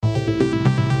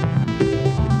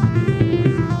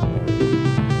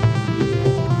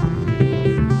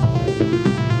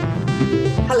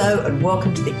and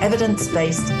welcome to the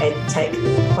Evidence-Based EdTech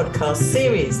Podcast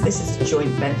series. This is a joint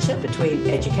venture between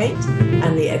Educate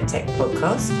and the Edtech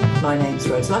Podcast. My name's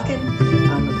Rose Luckin.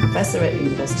 I'm a professor at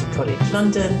University College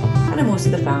London, and I'm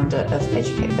also the founder of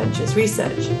Educate Ventures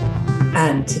Research.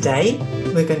 And today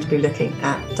we're going to be looking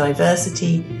at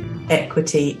diversity,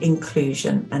 equity,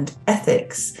 inclusion, and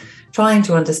ethics, trying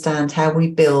to understand how we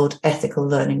build ethical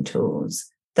learning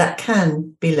tools that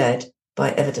can be led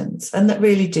by evidence and that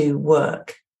really do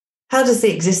work. How does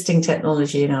the existing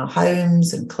technology in our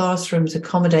homes and classrooms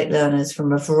accommodate learners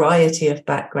from a variety of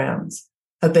backgrounds,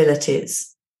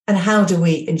 abilities? And how do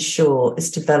we ensure it's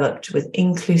developed with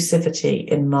inclusivity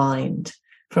in mind,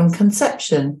 from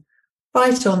conception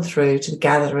right on through to the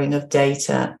gathering of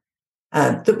data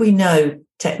that we know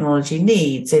technology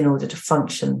needs in order to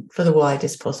function for the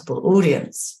widest possible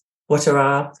audience? What are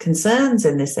our concerns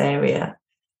in this area?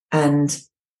 And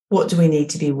what do we need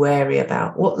to be wary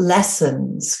about? What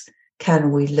lessons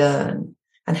can we learn?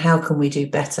 And how can we do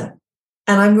better?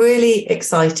 And I'm really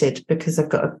excited because I've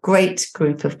got a great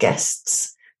group of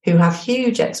guests who have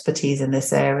huge expertise in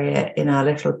this area in our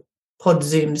little pod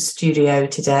Zoom studio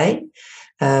today.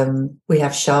 We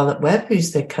have Charlotte Webb,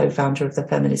 who's the co-founder of the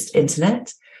Feminist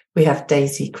Internet. We have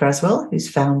Daisy Creswell, who's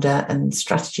founder and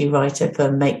strategy writer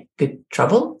for Make Good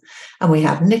Trouble. And we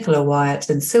have Nicola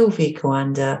Wyatt and Sylvie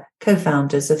Coanda,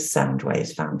 co-founders of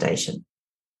Soundwaves Foundation.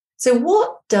 So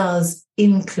what does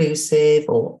inclusive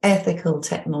or ethical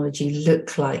technology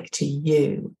look like to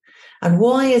you? And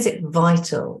why is it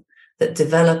vital that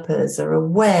developers are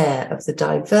aware of the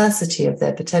diversity of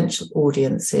their potential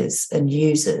audiences and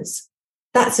users?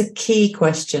 That's a key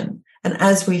question. And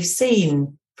as we've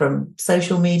seen from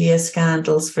social media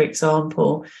scandals, for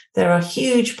example, there are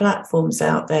huge platforms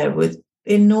out there with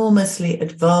enormously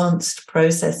advanced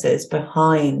processes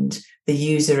behind the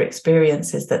user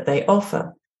experiences that they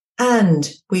offer.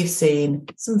 And we've seen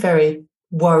some very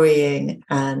worrying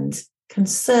and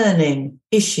concerning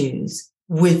issues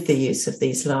with the use of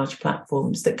these large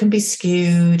platforms that can be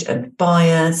skewed and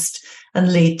biased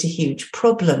and lead to huge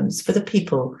problems for the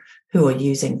people who are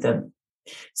using them.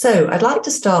 So I'd like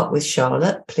to start with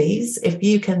Charlotte, please. If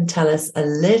you can tell us a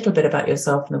little bit about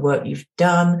yourself and the work you've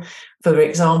done. For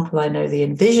example, I know the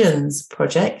Envisions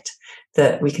project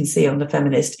that we can see on the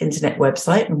Feminist Internet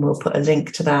website, and we'll put a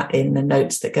link to that in the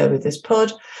notes that go with this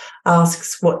pod,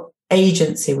 asks what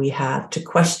agency we have to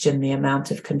question the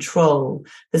amount of control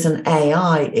that an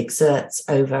AI exerts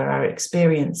over our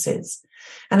experiences,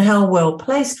 and how well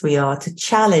placed we are to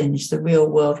challenge the real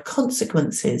world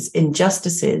consequences,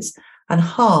 injustices, and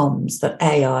harms that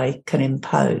AI can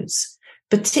impose,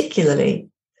 particularly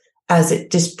as it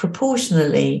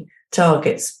disproportionately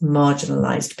targets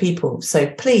marginalized people. So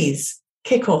please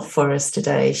kick off for us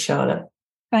today, Charlotte.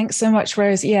 Thanks so much,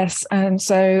 Rose. Yes.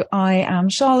 So I am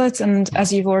Charlotte. And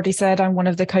as you've already said, I'm one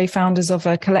of the co-founders of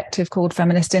a collective called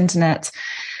Feminist Internet.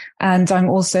 And I'm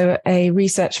also a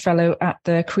research fellow at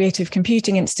the Creative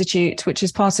Computing Institute, which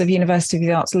is part of University of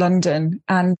the Arts London.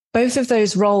 And both of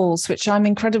those roles, which I'm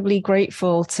incredibly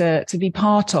grateful to be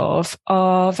part of,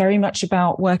 are very much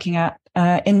about working at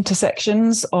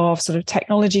intersections of sort of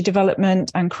technology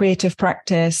development and creative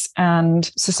practice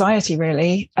and society,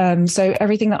 really. So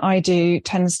everything that I do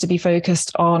tends to be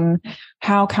focused on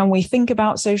how can we think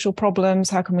about social problems,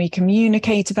 how can we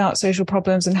communicate about social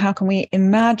problems, and how can we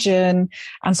imagine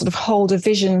and sort of hold a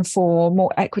vision for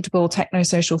more equitable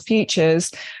techno-social futures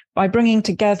by bringing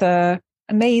together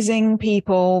amazing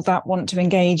people that want to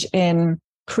engage in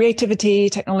creativity,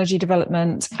 technology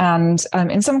development, and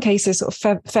in some cases sort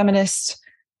of feminist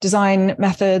design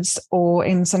methods, or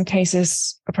in some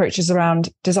cases approaches around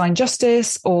design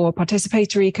justice or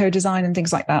participatory co-design and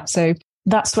things like that. So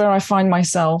that's where I find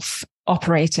myself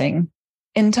operating.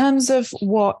 In terms of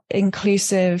what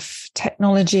inclusive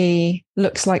technology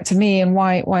looks like to me and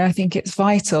why I think it's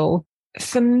vital,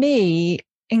 for me,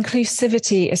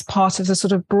 inclusivity is part of the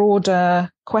sort of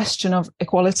broader question of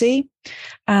equality.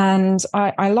 And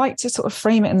I like to sort of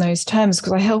frame it in those terms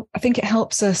because I think it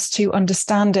helps us to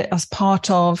understand it as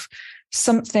part of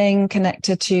something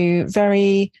connected to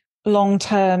very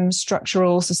long-term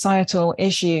structural societal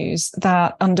issues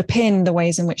that underpin the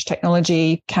ways in which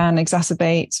technology can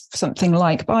exacerbate something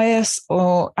like bias,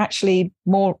 or actually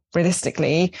more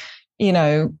realistically,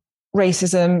 racism,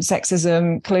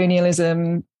 sexism,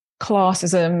 colonialism,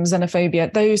 classism,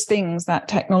 xenophobia. Those things that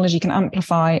technology can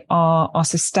amplify are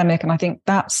systemic. And I think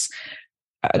that's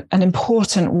an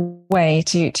important way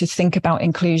to think about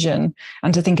inclusion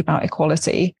and to think about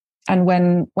equality. And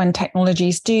when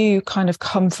technologies do kind of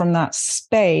come from that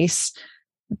space,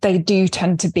 they do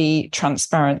tend to be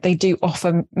transparent. They do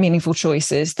offer meaningful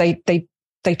choices. They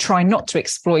try not to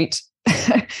exploit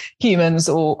humans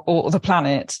or the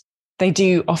planet, they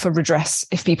do offer redress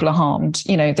if people are harmed.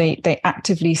 They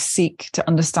actively seek to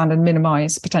understand and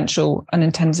minimize potential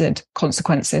unintended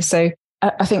consequences. So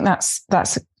I think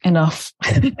that's enough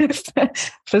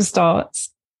for starts.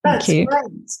 That's great.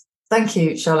 Thank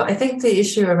you, Charlotte. I think the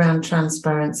issue around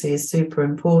transparency is super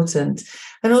important,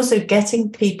 and also getting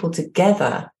people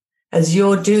together as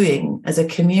you're doing as a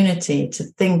community to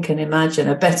think and imagine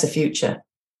a better future,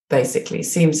 basically,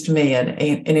 seems to me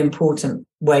an important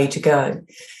way to go.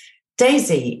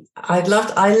 Daisy, I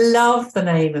love the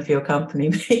name of your company,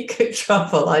 Make Good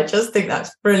Trouble. I just think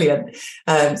that's brilliant.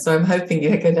 So I'm hoping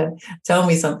you're going to tell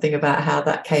me something about how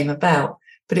that came about.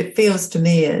 But it feels to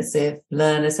me as if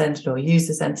learner-centered or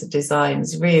user-centered design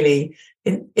is really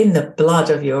in the blood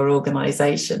of your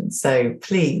organization. So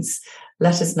please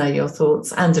let us know your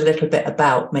thoughts and a little bit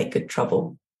about Make Good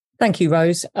Trouble. Thank you,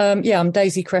 Rose. I'm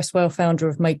Daisy Cresswell, founder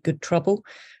of Make Good Trouble.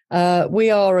 We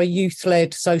are a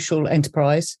youth-led social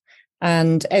enterprise,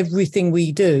 and everything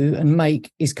we do and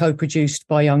make is co-produced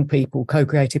by young people,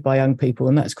 co-created by young people,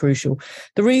 and that's crucial.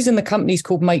 The reason the company's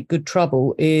called Make Good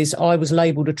Trouble is I was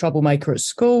labelled a troublemaker at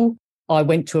school. I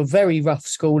went to a very rough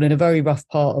school in a very rough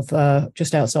part of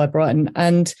just outside Brighton,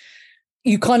 and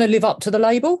you kind of live up to the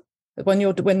label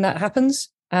when that happens.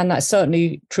 And that's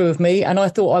certainly true of me. And I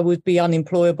thought I would be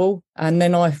unemployable. And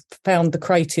then I found the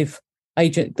creative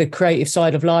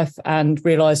side of life and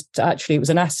realised actually it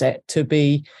was an asset to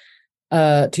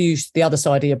use the other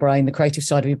side of your brain, the creative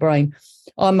side of your brain.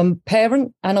 I'm a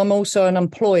parent and I'm also an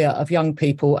employer of young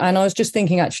people. And I was just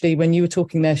thinking, actually, when you were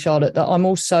talking there, Charlotte, that I'm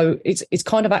also, it's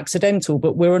kind of accidental,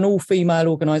 but we're an all-female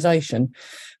organisation.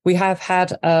 We have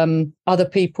had other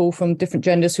people from different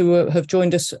genders who have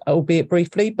joined us, albeit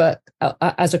briefly, but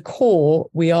as a core,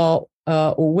 we are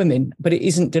all women, but it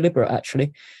isn't deliberate,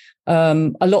 actually.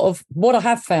 A lot of what I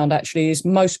have found, actually, is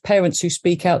most parents who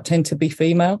speak out tend to be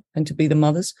female and to be the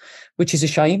mothers, which is a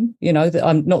shame.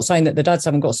 I'm not saying that the dads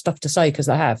haven't got stuff to say, because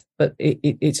they have, but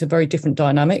it's a very different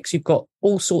dynamics. You've got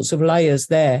all sorts of layers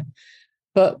there.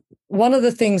 But one of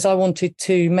the things I wanted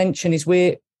to mention is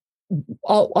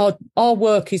our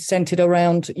work is centered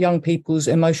around young people's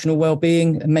emotional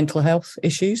well-being and mental health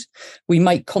issues. We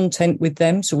make content with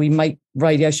them. So we make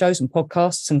radio shows and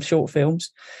podcasts and short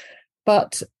films.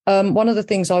 But one of the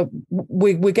things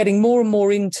we're getting more and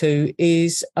more into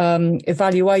is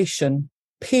evaluation,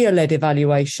 peer-led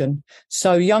evaluation.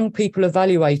 So young people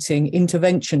evaluating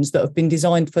interventions that have been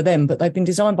designed for them, but they've been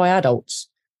designed by adults,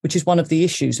 which is one of the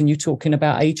issues. And you're talking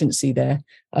about agency there,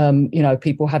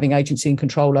 people having agency and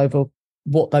control over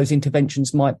what those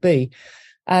interventions might be.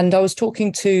 And I was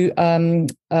talking to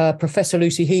Professor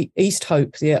Lucy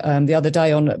Easthope the other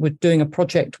day we're doing a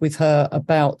project with her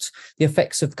about the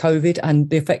effects of COVID and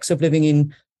the effects of living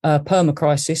in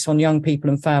permacrisis on young people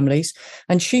and families.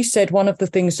 And she said one of the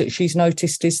things that she's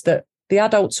noticed is that the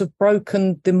adults have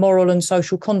broken the moral and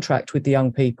social contract with the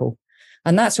young people.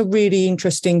 And that's a really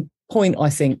interesting point,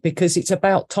 I think, because it's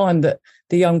about time that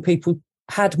the young people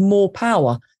had more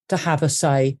power to have a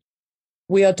say.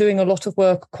 We are doing a lot of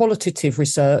work, qualitative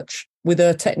research, with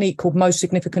a technique called most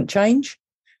significant change.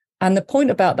 And the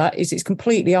point about that is it's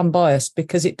completely unbiased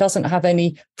because it doesn't have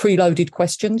any preloaded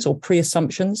questions or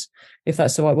pre-assumptions, if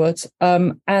that's the right words.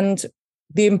 And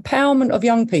the empowerment of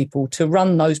young people to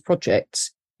run those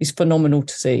projects is phenomenal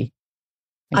to see.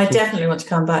 I definitely want to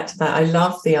come back to that. I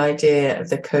love the idea of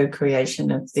the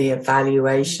co-creation of the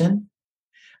evaluation.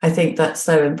 I think that's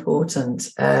so important.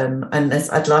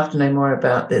 I'd love to know more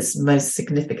about this most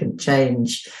significant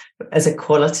change as a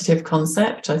qualitative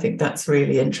concept. I think that's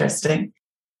really interesting.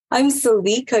 I'm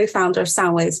Sylvie, co-founder of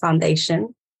Soundwaves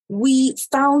Foundation. We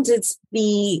founded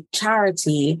the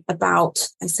charity about,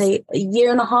 a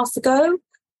year and a half ago.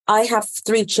 I have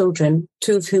 3 children,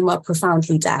 2 of whom are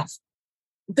profoundly deaf.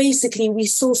 Basically, we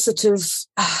saw sort of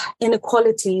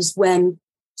inequalities when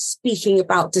speaking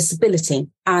about disability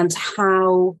and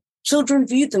how children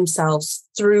viewed themselves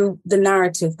through the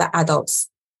narrative that adults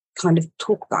kind of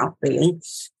talk about, really.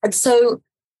 And so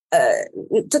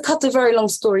to cut a very long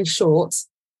story short,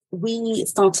 we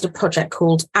started a project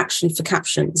called Action for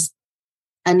Captions.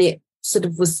 And it sort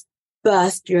of was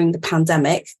birthed during the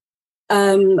pandemic,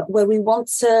 where we want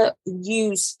to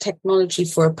use technology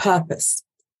for a purpose.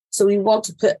 So we want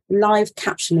to put live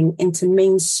captioning into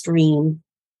mainstream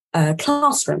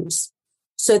classrooms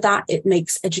so that it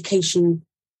makes education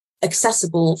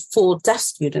accessible for deaf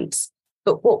students.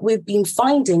 But what we've been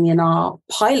finding in our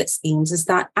pilot schemes is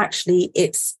that actually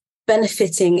it's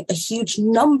benefiting a huge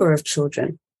number of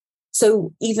children.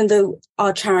 So even though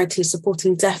our charity is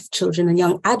supporting deaf children and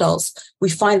young adults, we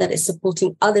find that it's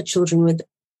supporting other children with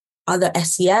either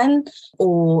SEN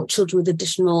or children with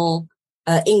additional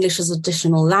English as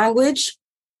additional language.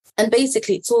 And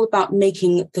basically, it's all about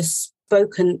making the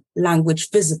spoken language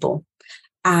visible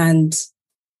and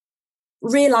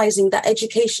realizing that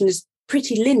education is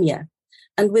pretty linear.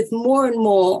 And with more and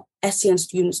more SEN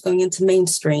students going into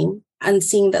mainstream and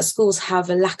seeing that schools have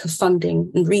a lack of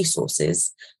funding and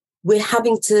resources, we're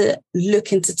having to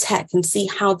look into tech and see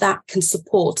how that can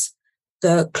support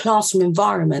the classroom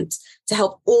environment to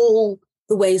help all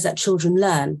the ways that children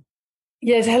learn.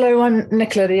 Yes, hello, I'm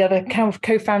Nicola, the other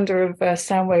co-founder of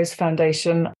Soundwaves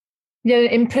Foundation. Yeah,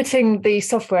 in putting the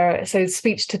software, so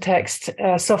speech-to-text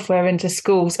software into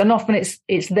schools, and often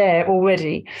it's there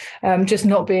already, just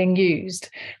not being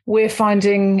used. We're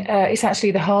finding it's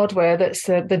actually the hardware that's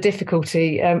the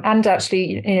difficulty, and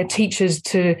actually teachers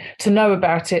to know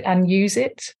about it and use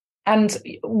it. And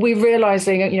we're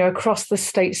realising, across the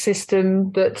state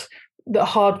system that the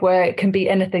hardware can be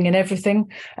anything and everything.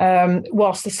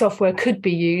 Whilst the software could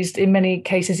be used, in many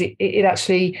cases it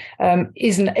actually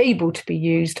isn't able to be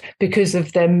used because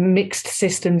of the mixed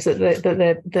systems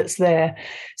that's there.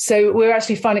 So we're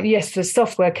actually finding, yes, the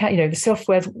software the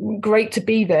software's great to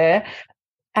be there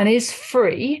and is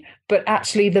free, but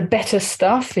actually the better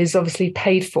stuff is obviously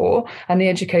paid for, and the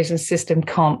education system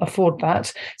can't afford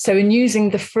that. So in using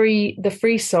the free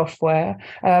software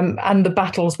and the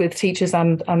battles with teachers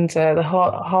and the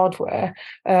hardware,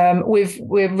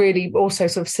 we're really also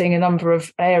sort of seeing a number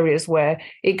of areas where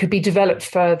it could be developed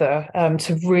further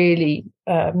to really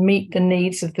meet the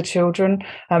needs of the children.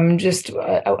 Just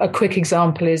a quick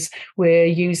example is we're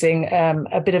using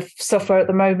a bit of software at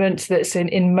the moment that's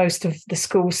in most of the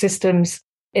school systems,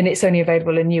 and it's only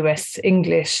available in US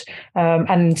English,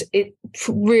 and it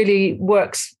really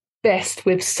works best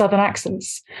with southern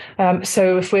accents.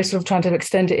 So if we're sort of trying to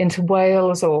extend it into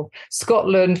Wales or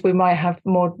Scotland, we might have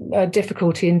more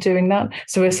difficulty in doing that.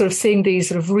 So we're sort of seeing these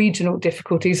sort of regional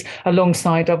difficulties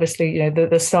alongside, obviously,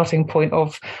 the starting point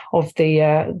of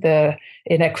the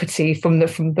inequity from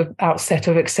the outset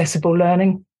of accessible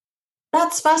learning.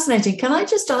 That's fascinating. Can I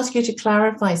just ask you to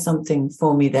clarify something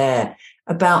for me there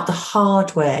about the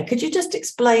hardware? Could you just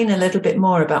explain a little bit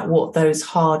more about what those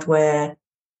hardware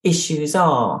issues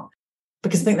are?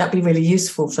 Because I think that'd be really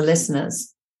useful for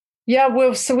listeners. Yeah,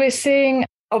 well, so we're seeing,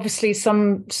 obviously,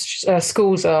 some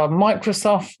schools are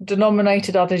Microsoft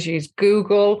denominated, others use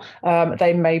Google.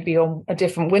 They may be on a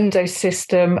different Windows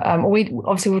system.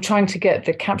 We're trying to get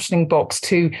the captioning box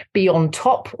to be on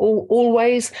top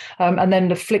always, and then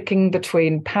the flicking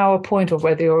between PowerPoint or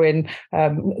whether you're in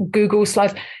Google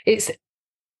Slides.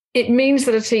 It means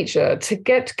that a teacher, to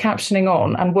get captioning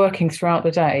on and working throughout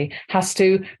the day, has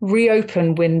to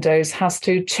reopen Windows, has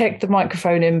to check the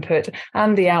microphone input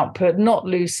and the output, not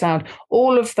lose sound.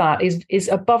 All of that is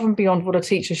above and beyond what a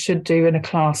teacher should do in a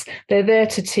class. They're there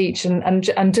to teach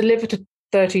and deliver to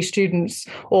 30 students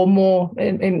or more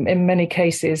in many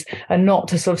cases, and not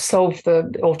to sort of solve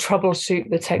or troubleshoot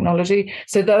the technology.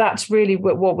 So that's really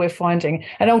what we're finding.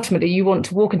 And ultimately, you want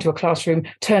to walk into a classroom,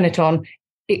 turn it on,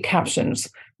 it captions.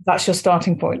 That's your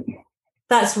starting point.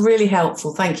 That's really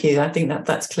helpful. Thank you. I think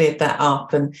that's cleared that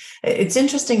up. And it's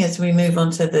interesting as we move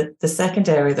on to the second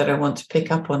area that I want to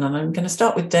pick up on. And I'm going to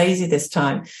start with Daisy this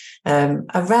time,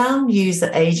 around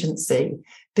user agency,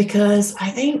 because I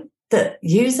think that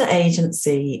user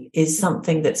agency is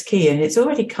something that's key. And it's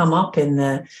already come up in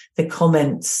the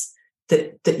comments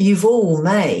that you've all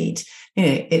made.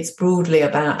 It's broadly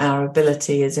about our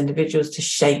ability as individuals to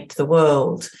shape the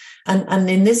world. And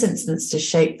in this instance, to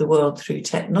shape the world through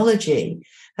technology.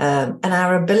 And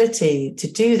our ability to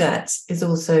do that is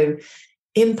also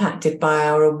impacted by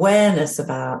our awareness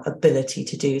of our ability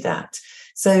to do that.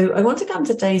 So I want to come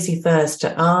to Daisy first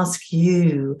to ask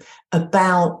you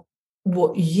about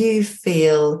what you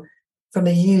feel from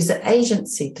a user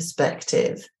agency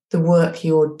perspective, the work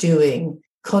you're doing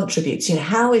contributes.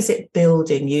 How is it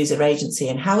building user agency,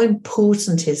 and how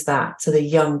important is that to the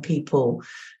young people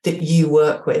that you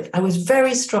work with? I was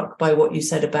very struck by what you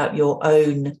said about your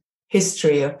own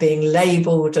history of being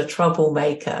labelled a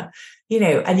troublemaker,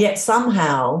 and yet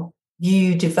somehow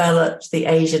you developed the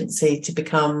agency to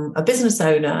become a business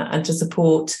owner and to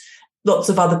support lots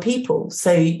of other people.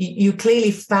 So you clearly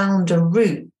found a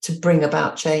route to bring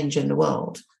about change in the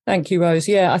world. Thank you, Rose.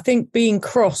 Yeah, I think being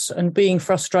cross and being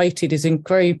frustrated is a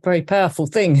very, very powerful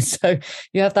thing. So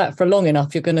you have that for long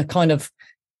enough, you're going to kind of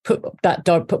put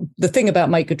the thing about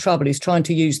Make Good Trouble is trying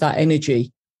to use that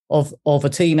energy of a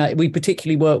teenager. We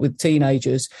particularly work with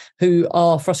teenagers who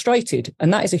are frustrated,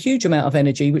 and that is a huge amount of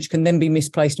energy which can then be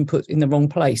misplaced and put in the wrong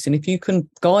place. And if you can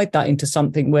guide that into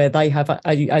something where they have,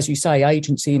 as you say,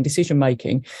 agency and decision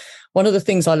making, one of the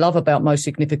things I love about Most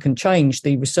Significant Change,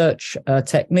 the research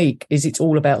technique, is it's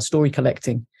all about story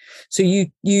collecting. So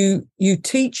you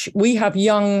teach. We have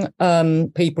young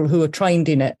people who are trained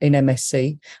in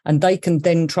MSC, and they can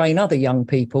then train other young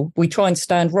people. We try and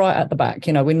stand right at the back.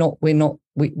 You know,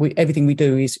 we everything we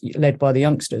do is led by the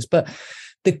youngsters. But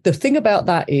the thing about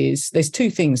that is there's two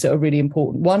things that are really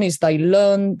important. One is they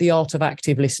learn the art of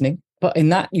active listening, but in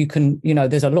that you can, you know,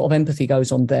 there's a lot of empathy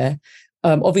goes on there.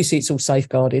 Obviously, it's all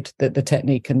safeguarded, the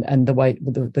technique and the way,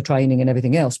 the training and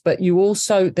everything else. But you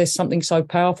also, there's something so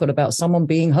powerful about someone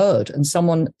being heard and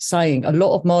someone saying a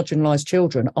lot of marginalised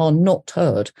children are not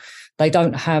heard. They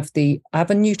don't have the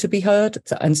avenue to be heard.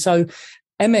 And so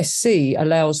MSC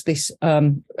allows this,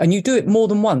 and you do it more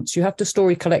than once. You have to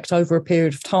story collect over a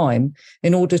period of time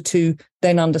in order to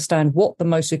then understand what the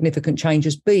most significant change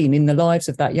has been in the lives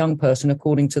of that young person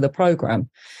according to the programme.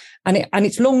 And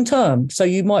it's long term. So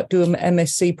you might do an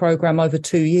MSc program over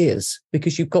 2 years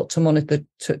because you've got to monitor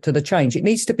to the change. It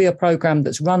needs to be a program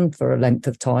that's run for a length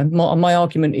of time. My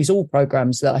argument is all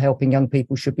programs that are helping young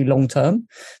people should be long term.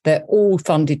 They're all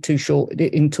funded too short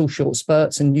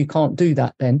spurts, and you can't do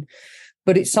that then.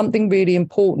 But it's something really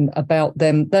important about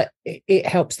them that it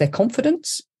helps their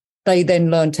confidence. They then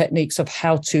learn techniques of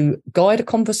how to guide a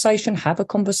conversation, have a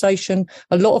conversation.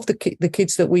 A lot of the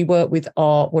kids that we work with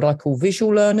are what I call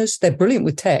visual learners. They're brilliant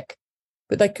with tech,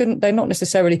 but they're not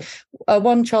necessarily.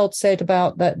 One child said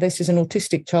about that, this is an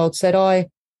autistic child, said,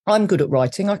 I'm good at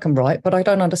writing, I can write, but I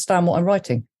don't understand what I'm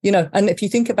writing. You know, and if you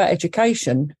think about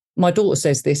education, my daughter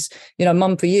says this, you know,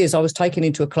 Mum, for years I was taken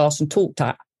into a class and talked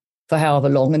at for however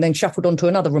long and then shuffled onto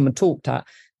another room and talked at.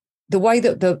 The way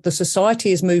that the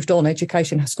society has moved on,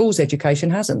 schools education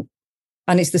hasn't.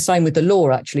 And it's the same with the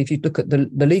law, actually. If you look at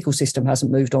the legal system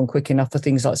hasn't moved on quick enough for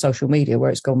things like social media where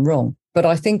it's gone wrong. But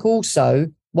I think also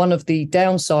one of the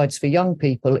downsides for young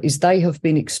people is they have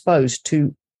been exposed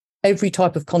to every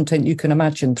type of content you can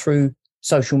imagine through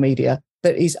social media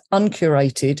that is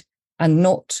uncurated and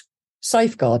not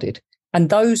safeguarded. And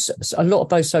a lot of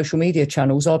those social media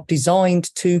channels are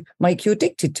designed to make you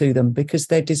addicted to them because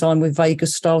they're designed with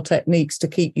Vegas style techniques to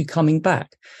keep you coming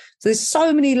back. So there's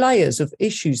so many layers of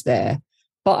issues there,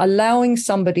 but allowing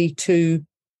somebody to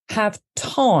have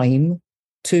time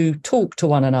to talk to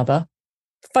one another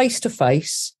face to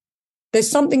face.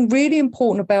 There's something really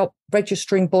important about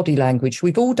registering body language.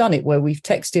 We've all done it where we've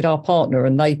texted our partner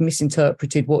and they've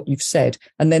misinterpreted what you've said.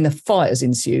 And then the fight has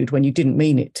ensued when you didn't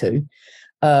mean it to.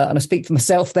 And I speak for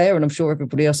myself there, and I'm sure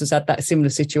everybody else has had that similar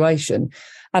situation.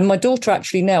 And my daughter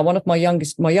actually now, my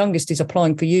youngest is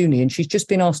applying for uni, and she's just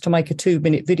been asked to make a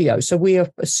 2-minute video. So we are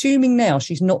assuming now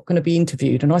she's not going to be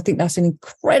interviewed. And I think that's an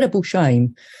incredible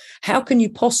shame. How can you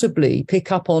possibly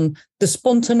pick up on the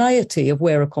spontaneity of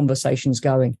where a conversation's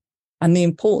going and the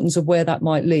importance of where that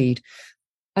might lead?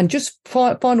 And just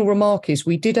final remark is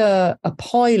we did a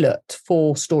pilot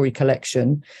for story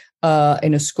collection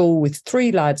in a school with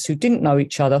 3 lads who didn't know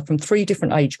each other from 3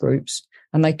 different age groups.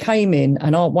 And they came in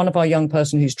and one of our young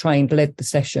person who's trained led the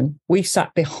session. We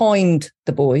sat behind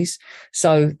the boys,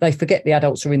 so they forget the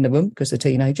adults are in the room because they're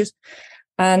teenagers.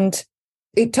 And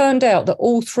it turned out that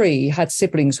all 3 had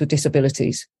siblings with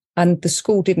disabilities, and the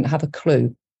school didn't have a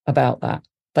clue about that.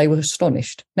 They were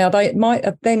astonished. Now, they might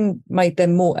have then made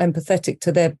them more empathetic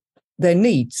to their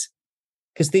needs,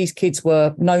 because these kids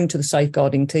were known to the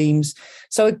safeguarding teams.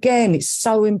 So again, it's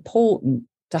so important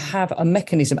to have a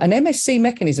mechanism. And MSc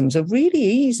mechanisms are really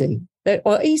easy.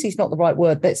 Easy is not the right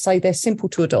word. Let's say they're simple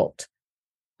to adopt.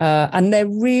 And they're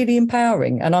really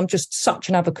empowering. And I'm just such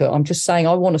an advocate. I'm just saying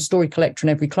I want a story collector in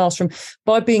every classroom.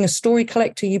 By being a story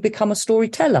collector, you become a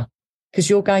storyteller, because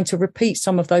you're going to repeat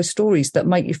some of those stories that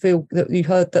make you feel that you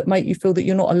heard, that make you feel that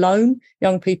you're not alone.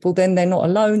 Young people, then they're not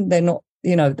alone. They're not,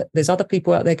 you know, there's other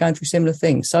people out there going through similar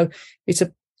things. So it's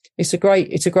a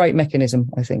great mechanism,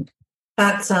 I think.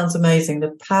 That sounds amazing.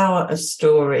 The power of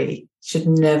story should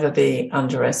never be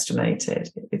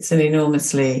underestimated. It's an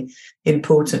enormously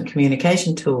important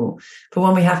communication tool, but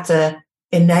one we have to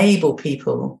enable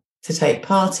people to take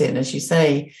part in, as you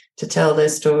say, to tell their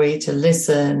story, to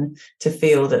listen, to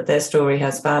feel that their story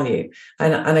has value.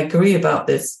 And I agree about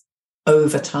this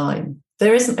over time.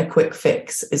 There isn't a quick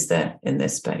fix, is there, in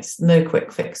this space? No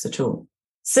quick fix at all.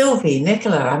 Sylvie,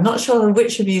 Nicola, I'm not sure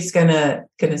which of you is going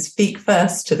to speak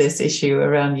first to this issue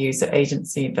around user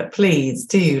agency, but please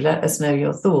do let us know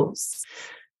your thoughts.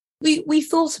 We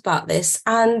thought about this,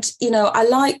 and, you know, I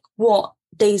like what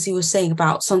Daisy was saying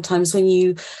about sometimes when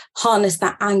you harness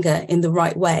that anger in the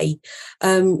right way.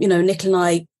 You know, Nicola and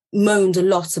I moaned a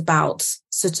lot about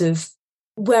sort of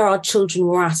where our children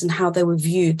were at and how they were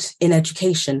viewed in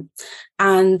education.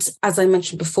 And as I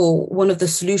mentioned before, one of the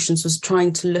solutions was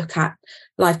trying to look at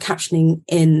live captioning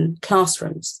in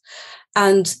classrooms.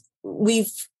 And we're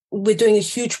doing a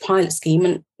huge pilot scheme,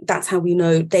 and that's how we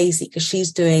know Daisy, because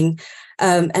she's doing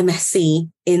MSc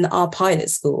in our pilot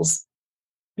schools.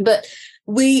 But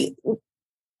we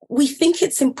think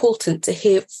it's important to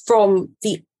hear from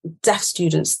the deaf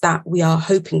students that we are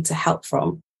hoping to help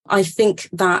from. I think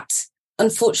that,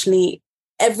 unfortunately,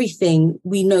 everything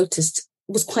we noticed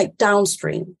was quite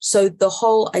downstream. So the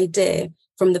whole idea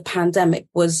from the pandemic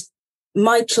was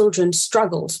my children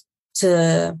struggled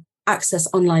to access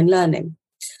online learning.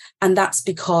 And that's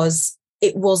because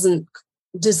it wasn't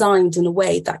designed in a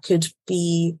way that could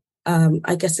be,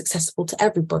 accessible to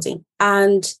everybody.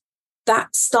 And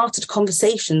that started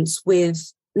conversations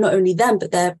with not only them,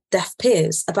 but their deaf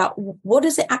peers about what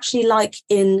is it actually like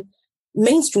in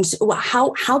mainstream?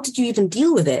 How did you even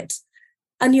deal with it?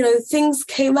 And, things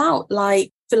came out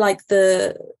like, for like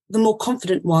the more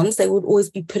confident ones, they would always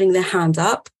be putting their hand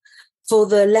up. For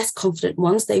the less confident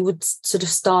ones, they would sort of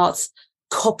start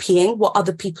copying what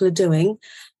other people are doing.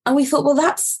 And we thought, well,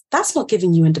 that's not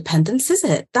giving you independence, is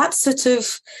it? That's sort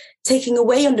of taking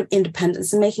away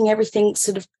independence and making everything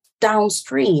sort of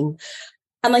downstream.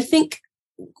 And I think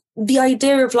the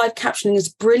idea of live captioning is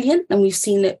brilliant, and we've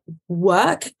seen it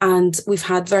work, and we've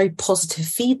had very positive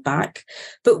feedback.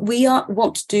 But we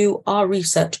want to do our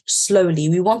research slowly.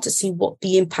 We want to see what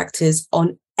the impact is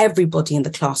on everybody in the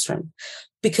classroom.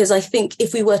 Because I think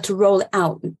if we were to roll it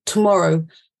out tomorrow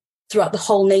throughout the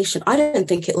whole nation, I don't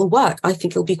think it'll work. I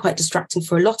think it'll be quite distracting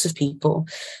for a lot of people.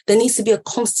 There needs to be a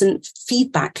constant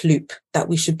feedback loop that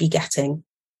we should be getting.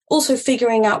 Also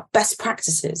figuring out best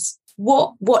practices.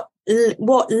 What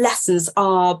lessons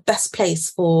are best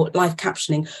placed for live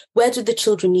captioning? Where do the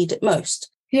children need it most?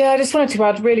 Yeah, I just wanted to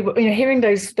add, really, hearing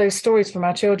those stories from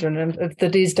our children and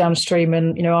that is downstream,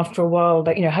 and after a while,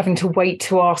 that having to wait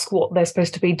to ask what they're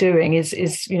supposed to be doing is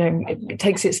it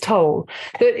takes its toll.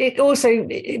 But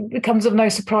it becomes of no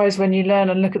surprise when you learn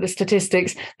and look at the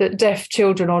statistics that deaf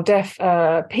children or deaf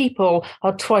people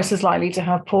are twice as likely to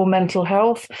have poor mental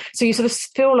health. So you sort of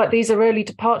feel like these are early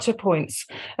departure points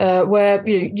where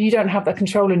you don't have that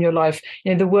control in your life.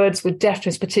 The words with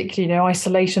deafness, particularly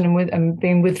isolation and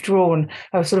being withdrawn.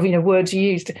 Sort of words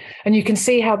used, and you can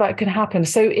see how that can happen.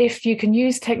 So if you can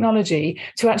use technology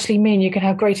to actually mean you can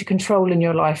have greater control in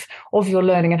your life of your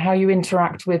learning and how you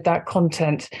interact with that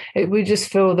content, we just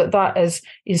feel that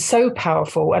is so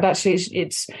powerful, and actually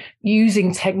it's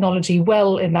using technology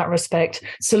well in that respect,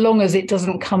 so long as it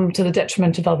doesn't come to the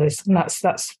detriment of others. And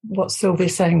that's what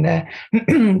Sylvia's saying there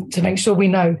to make sure we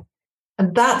know.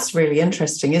 And that's really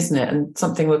interesting, isn't it? And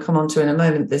something we'll come on to in a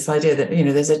moment, this idea that,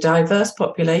 there's a diverse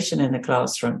population in the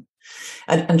classroom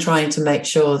and trying to make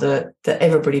sure that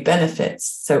everybody benefits.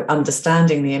 So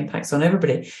understanding the impacts on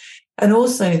everybody. And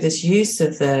also this use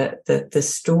of the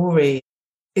story,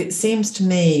 it seems to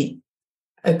me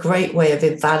a great way of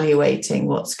evaluating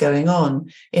what's going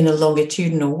on in a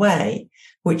longitudinal way,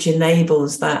 which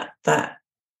enables that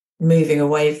moving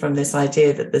away from this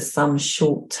idea that there's some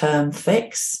short-term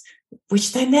fix,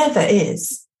 which there never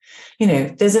is.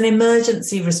 There's an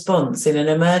emergency response in an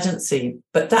emergency,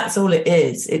 but that's all it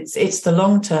is. It's the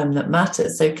long term that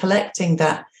matters. So collecting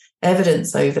that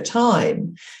evidence over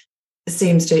time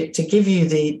seems to give you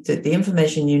the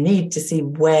information you need to see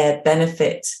where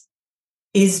benefit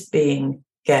is being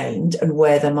gained and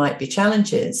where there might be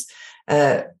challenges.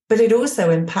 But it also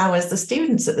empowers the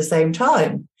students at the same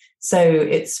time. So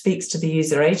it speaks to the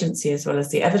user agency as well as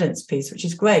the evidence piece, which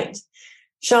is great.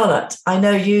 Charlotte, I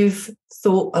know you've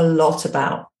thought a lot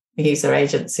about user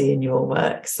agency in your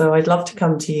work, so I'd love to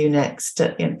come to you next.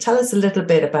 Tell us a little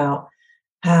bit about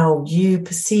how you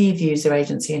perceive user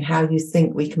agency and how you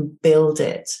think we can build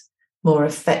it more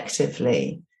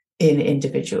effectively in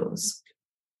individuals.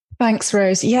 Thanks,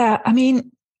 Rose. Yeah,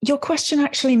 your question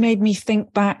actually made me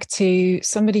think back to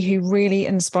somebody who really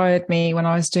inspired me when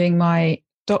I was doing my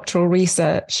doctoral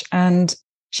research, and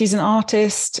she's an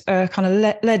artist, a kind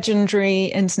of legendary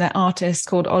internet artist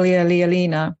called Olia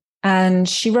Leolina. And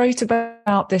she wrote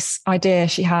about this idea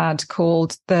she had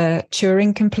called the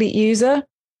Turing complete user.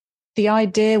 The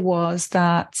idea was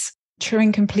that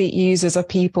Turing complete users are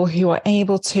people who are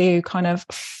able to kind of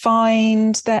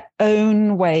find their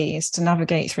own ways to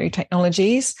navigate through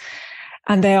technologies.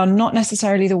 And they are not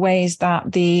necessarily the ways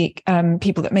that the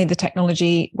people that made the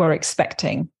technology were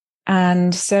expecting.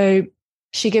 And so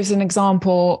she gives an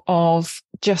example of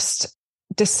just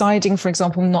deciding, for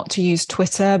example, not to use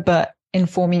Twitter, but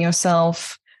informing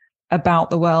yourself about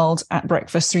the world at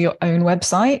breakfast through your own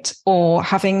website, or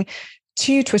having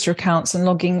 2 Twitter accounts and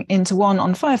logging into one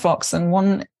on Firefox and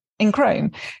one in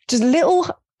Chrome. Just little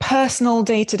personal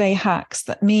day-to-day hacks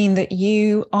that mean that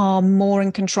you are more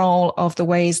in control of the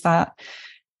ways that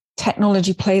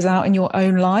technology plays out in your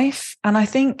own life. And I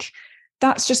think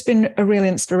that's just been a real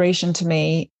inspiration to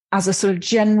me as a sort of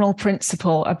general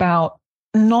principle about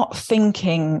not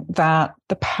thinking that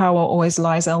the power always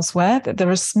lies elsewhere, that there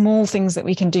are small things that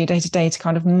we can do day to day to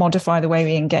kind of modify the way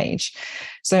we engage.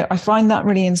 So I find that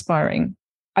really inspiring.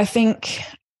 I think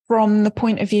from the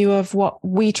point of view of what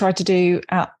we try to do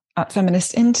at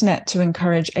Feminist Internet to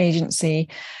encourage agency,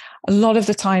 a lot of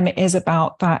the time it is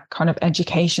about that kind of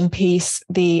education piece,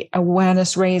 the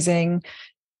awareness raising,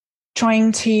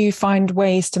 trying to find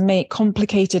ways to make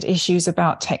complicated issues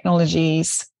about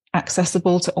technologies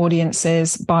accessible to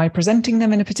audiences by presenting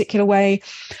them in a particular way,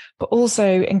 but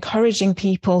also encouraging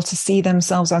people to see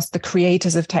themselves as the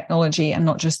creators of technology and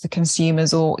not just the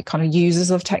consumers or kind of users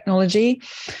of technology.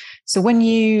 So when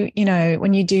you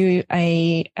do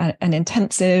an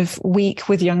intensive week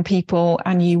with young people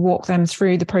and you walk them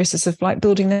through the process of like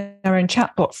building their own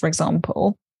chatbot, for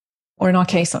example, or in our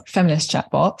case, like feminist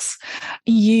chatbots,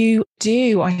 you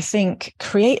do, I think,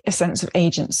 create a sense of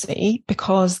agency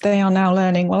because they are now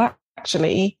learning, well,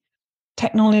 actually,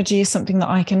 technology is something that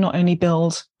I can not only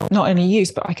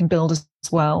use, but I can build as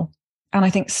well. And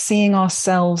I think seeing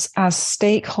ourselves as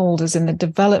stakeholders in the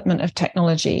development of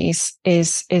technologies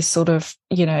is sort of,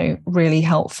 really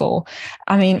helpful.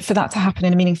 I mean, for that to happen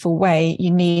in a meaningful way,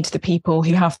 you need the people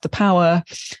who have the power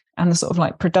and the sort of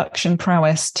like production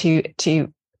prowess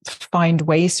to find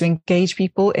ways to engage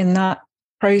people in that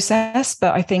process.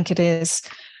 But I think it is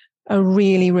a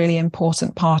really, really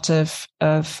important part of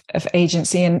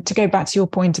agency. And to go back to your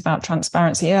point about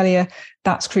transparency earlier,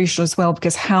 that's crucial as well,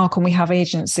 because how can we have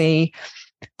agency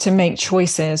to make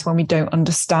choices when we don't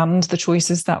understand the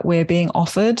choices that we're being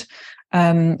offered?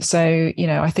 So,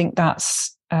 I think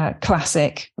that's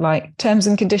classic, like terms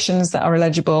and conditions that are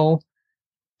illegible.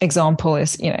 Example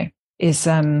is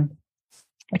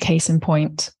a case in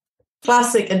point.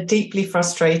 Classic and deeply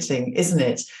frustrating, isn't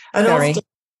it? And Very. Often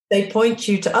they point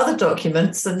you to other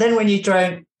documents, and then when you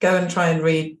go and try and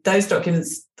read those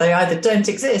documents, they either don't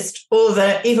exist or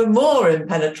they're even more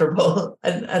impenetrable,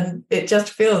 and it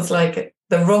just feels like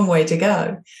the wrong way to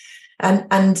go.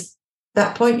 And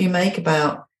that point you make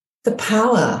about the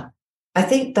power, I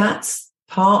think that's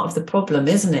part of the problem,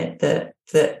 isn't it? That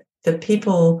the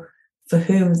people for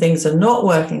whom things are not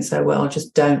working so well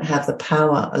just don't have the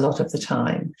power a lot of the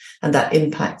time. And that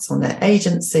impacts on their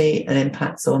agency and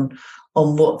impacts on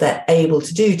what they're able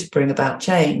to do to bring about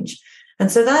change.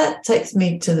 And so that takes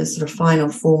me to the sort of final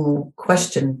formal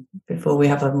question before we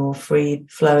have a more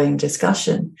free-flowing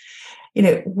discussion.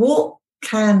 What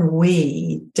can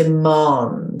we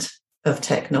demand of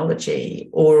technology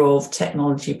or of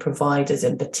technology providers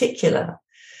in particular,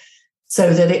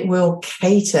 so that it will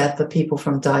cater for people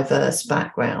from diverse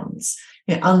backgrounds,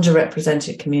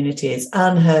 underrepresented communities,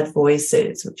 unheard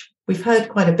voices, which we've heard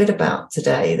quite a bit about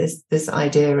today, this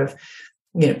idea of,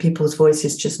 people's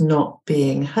voices just not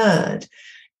being heard.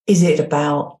 Is it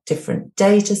about different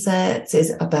data sets? Is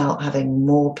it about having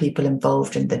more people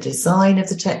involved in the design of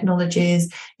the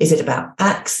technologies? Is it about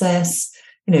access?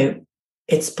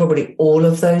 It's probably all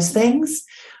of those things.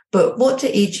 But what do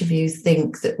each of you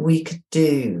think that we could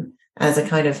do as a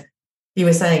kind of, you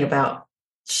were saying about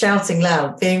shouting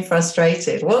loud, being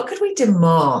frustrated, what could we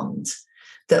demand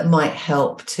that might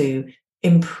help to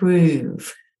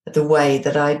improve the way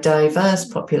that our diverse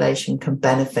population can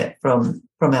benefit from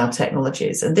our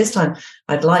technologies? And this time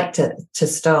I'd like to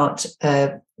start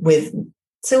with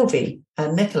Sylvie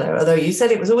and Nicola, although you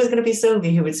said it was always going to be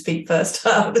Sylvie who would speak first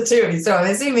out of the two of you. So I'm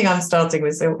assuming I'm starting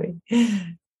with Sylvie.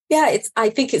 Yeah, I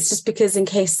think it's just because in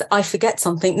case I forget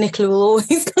something, Nicola will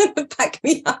always kind of back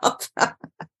me up.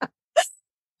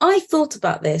 I thought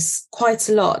about this quite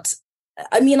a lot.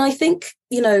 I mean, I think,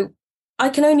 I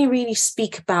can only really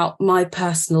speak about my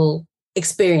personal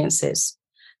experiences.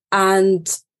 And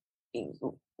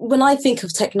when I think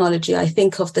of technology, I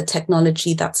think of the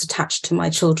technology that's attached to my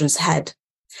children's head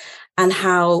and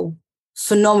how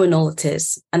phenomenal it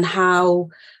is and how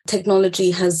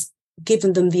technology has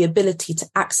given them the ability to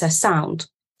access sound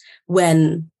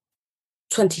when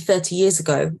 20, 30 years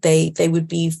ago, they would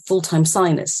be full-time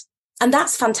signers. And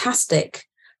that's fantastic.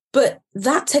 But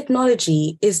that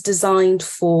technology is designed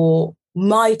for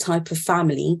my type of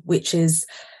family, which is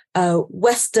a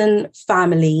Western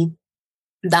family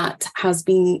that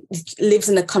lives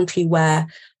in a country where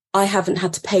I haven't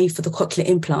had to pay for the cochlear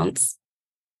implants.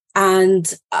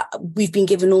 And we've been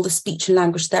given all the speech and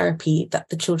language therapy that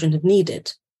the children have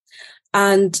needed.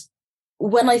 And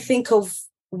when I think of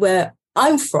where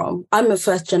I'm from. I'm a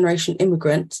first generation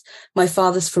immigrant. My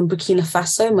father's from Burkina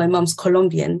Faso. My mum's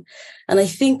Colombian. And I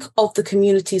think of the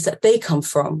communities that they come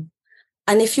from.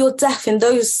 And if you're deaf in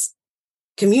those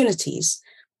communities,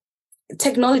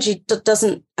 technology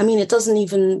doesn't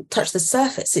even touch the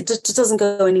surface. It just doesn't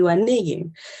go anywhere near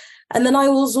you. And then I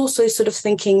was also sort of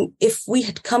thinking, if we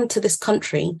had come to this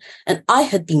country and I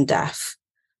had been deaf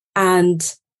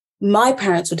and my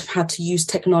parents would have had to use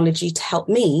technology to help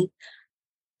me,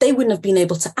 they wouldn't have been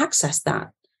able to access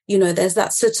that. You know, there's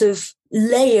that sort of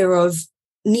layer of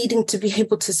needing to be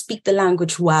able to speak the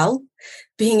language well,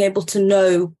 being able to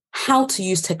know how to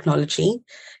use technology,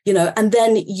 you know, and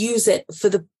then use it for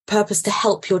the purpose to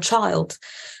help your child.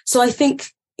 So I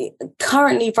think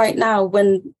currently right now,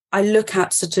 when I look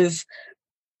at sort of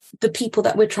the people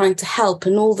that we're trying to help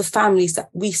and all the families that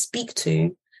we speak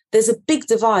to, there's a big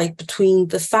divide between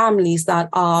the families that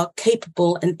are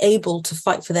capable and able to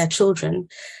fight for their children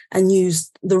and use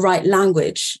the right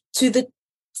language to the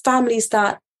families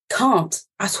that can't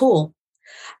at all.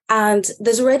 And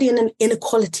there's already an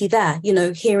inequality there, you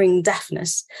know, hearing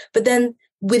deafness. But then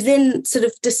within sort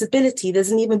of disability,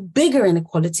 there's an even bigger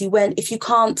inequality when if you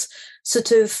can't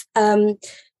sort of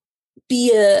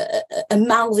be a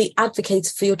mouthy advocate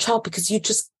for your child because you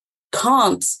just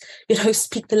can't, you know,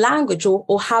 speak the language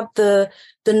or have the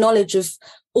knowledge of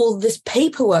all this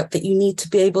paperwork that you need to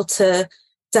be able to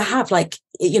have. Like,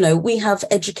 you know, we have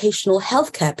educational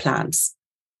healthcare plans.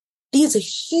 These are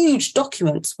huge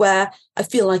documents where I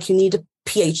feel like you need a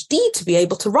PhD to be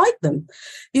able to write them,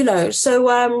 you know.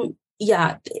 So,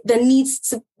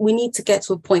 we need to get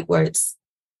to a point where it's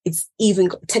even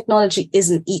technology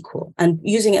isn't equal, and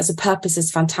using it as a purpose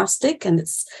is fantastic and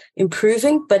it's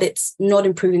improving, but it's not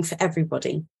improving for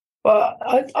everybody. Well,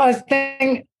 I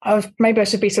think maybe I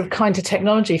should be sort of kind to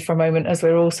technology for a moment as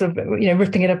we're all sort of, you know,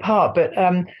 ripping it apart. But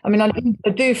I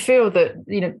do feel that,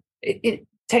 you know,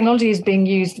 technology is being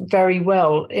used very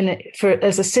well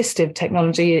as assistive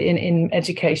technology in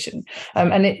education,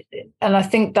 and I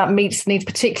think that meets needs,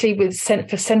 particularly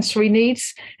for sensory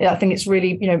needs. I think it's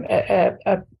really, you know,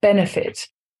 a benefit.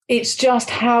 It's just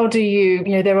how do you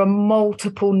know, there are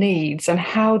multiple needs, and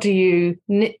how do you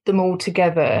knit them all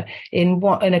together in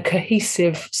a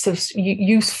cohesive, sort of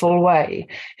useful way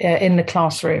in the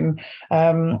classroom.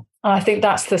 I think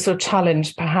that's the sort of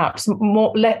challenge, perhaps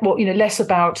less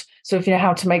about sort of, you know,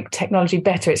 how to make technology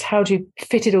better. It's how do you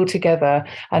fit it all together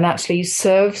and actually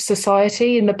serve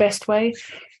society in the best way.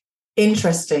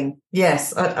 Interesting.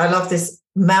 Yes, I love this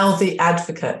mouthy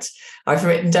advocate I've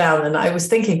written down, and I was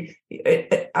thinking,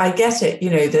 I get it, you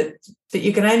know, that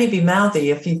you can only be mouthy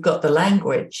if you've got the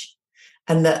language,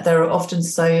 and that there are often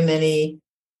so many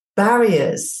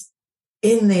barriers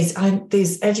in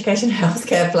these education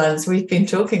healthcare plans. We've been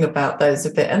talking about those a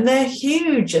bit, and they're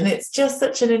huge, and it's just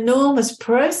such an enormous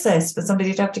process for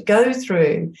somebody to have to go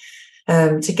through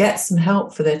to get some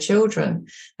help for their children.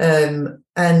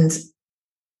 And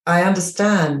I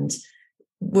understand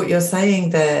what you're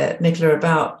saying there, Nicola,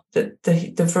 about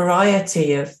the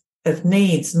variety of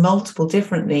needs, multiple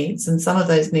different needs, and some of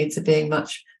those needs are being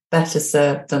much better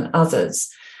served than others.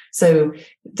 So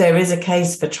there is a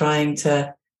case for trying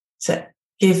to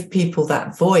give people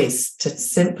that voice, to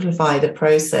simplify the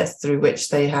process through which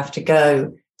they have to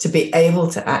go to be able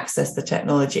to access the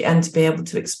technology and to be able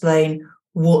to explain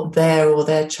what their or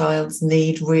their child's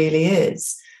need really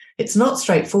is. It's not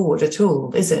straightforward at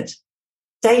all, is it?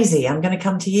 Daisy, I'm going to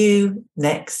come to you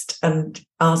next and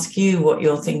ask you what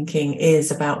your thinking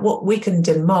is about what we can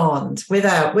demand with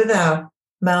our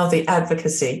mouthy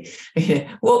advocacy.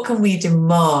 What can we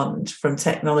demand from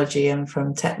technology and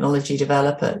from technology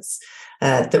developers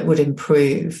that would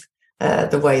improve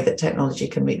the way that technology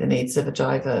can meet the needs of a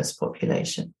diverse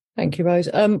population? Thank you, Rose.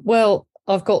 Well,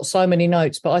 I've got so many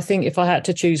notes, but I think if I had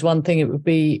to choose one thing, it would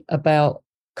be about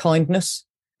kindness.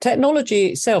 Technology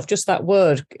itself, just that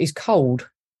word, is cold.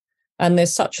 And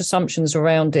there's such assumptions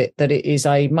around it that it is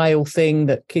a male thing,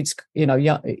 that kids,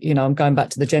 I'm going back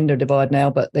to the gender divide now,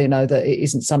 but they know that it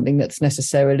isn't something that's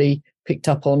necessarily picked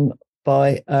up on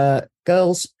by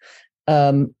girls.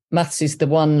 Maths is the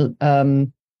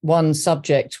one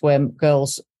subject where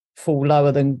girls fall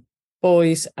lower than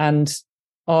boys. And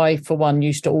I, for one,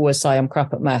 used to always say I'm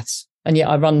crap at maths. And yet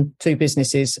I run 2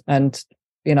 businesses, and,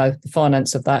 you know, the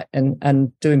finance of that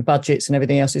and doing budgets and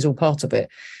everything else is all part of it.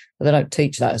 They don't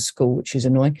teach that at school, which is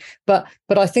annoying. But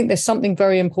I think there's something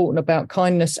very important about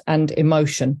kindness and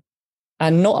emotion,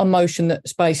 and not emotion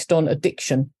that's based on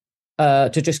addiction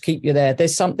to just keep you there.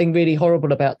 There's something really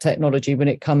horrible about technology when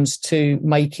it comes to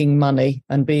making money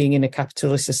and being in a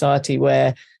capitalist society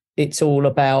where it's all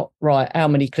about, right, how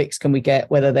many clicks can we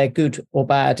get, whether they're good or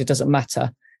bad, it doesn't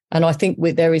matter. And I think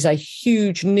there is a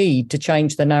huge need to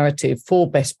change the narrative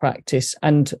for best practice,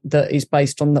 and that is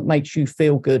based on that makes you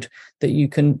feel good, that you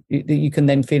can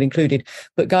then feel included.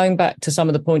 But going back to some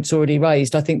of the points already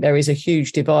raised, I think there is a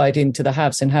huge divide into the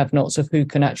haves and have-nots of who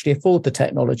can actually afford the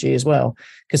technology as well.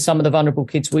 Because some of the vulnerable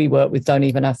kids we work with don't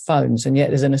even have phones, and yet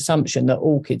there's an assumption that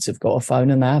all kids have got a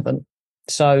phone and they haven't.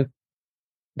 So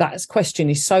that question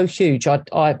is so huge.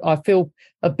 I feel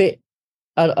a bit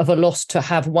of a loss to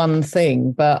have one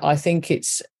thing, but I think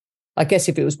I guess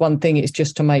if it was one thing, it's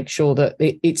just to make sure that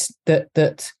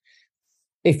that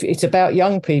if it's about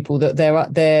young people, that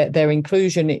their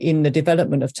inclusion in the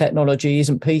development of technology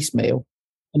isn't piecemeal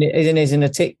and it isn't a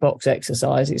tick box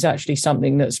exercise. It's actually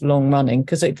something that's long running.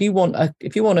 Because if you want a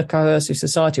cohesive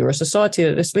society, or a society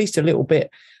that's at least a little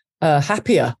bit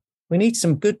happier, we need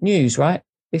some good news, right?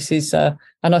 This is and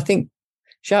I think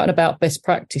shouting about best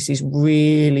practice is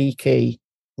really key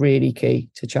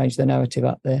to change the narrative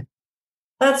up there.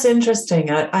 That's interesting.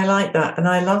 I like that. And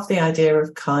I love the idea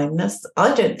of kindness.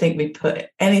 I don't think we put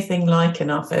anything like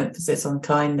enough emphasis on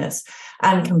kindness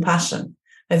and compassion.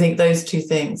 I think those two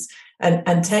things.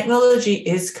 And technology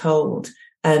is cold.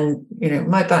 And,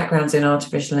 my background's in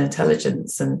artificial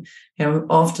intelligence. And, I'm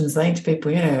often saying to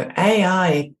people,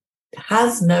 AI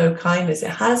has no kindness. It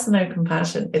has no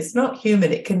compassion. It's not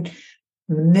human. It can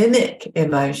mimic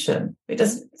emotion. It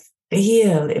doesn't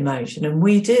feel emotion, and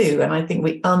we do. And I think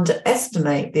we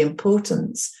underestimate the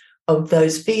importance of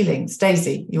those feelings.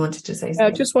 Daisy, you wanted to say something?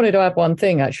 I just wanted to add one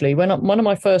thing, actually. When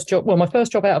my first job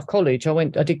out of college, I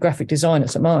did graphic design at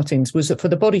St Martin's, was for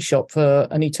the body shop for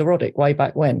Anita Roddick way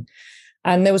back when.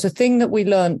 And there was a thing that we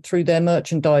learned through their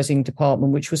merchandising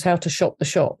department, which was how to shop the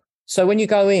shop. So when you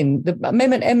go in, the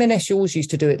M&S always used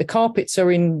to do it. The carpets are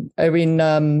in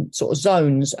sort of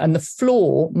zones, and the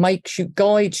floor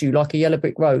guides you like a yellow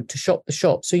brick road to shop the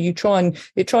shop. So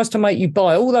it tries to make you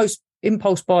buy all those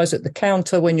impulse buys at the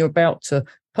counter when you're about to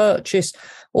purchase,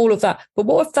 all of that. But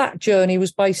what if that journey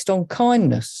was based on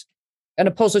kindness and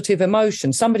a positive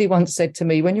emotion? Somebody once said to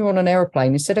me, when you're on an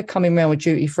aeroplane, instead of coming around with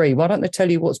duty free, why don't they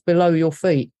tell you what's below your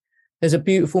feet? There's a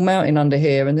beautiful mountain under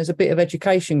here, and there's a bit of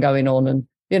education going on, and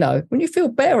when you feel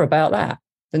better about that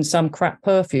than some crap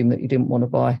perfume that you didn't want to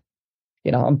buy.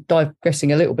 I'm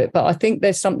digressing a little bit, but I think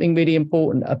there's something really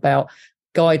important about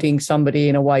guiding somebody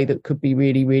in a way that could be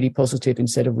really, really positive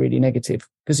instead of really negative,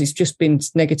 because it's just been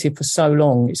negative for so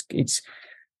long.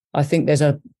 I think there's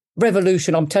a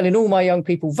revolution. I'm telling all my young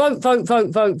people, vote, vote,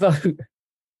 vote, vote, vote.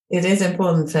 It is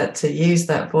important to use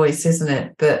that voice, isn't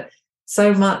it? But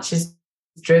so much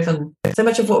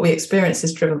of what we experience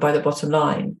is driven by the bottom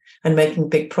line and making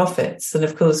big profits. And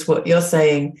of course, what you're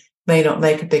saying may not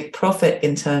make a big profit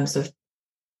in terms of,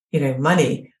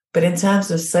 money, but in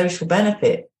terms of social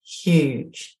benefit,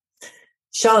 huge.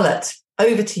 Charlotte,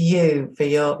 over to you for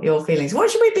your feelings.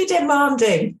 What should we be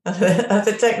demanding of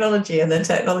the technology and the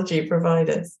technology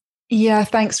providers? Yeah,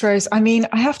 thanks, Rose. I mean,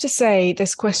 I have to say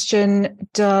this question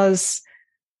does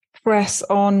press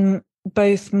on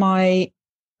both my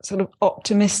sort of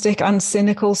optimistic and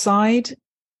cynical side.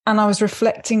 And I was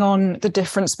reflecting on the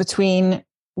difference between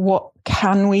what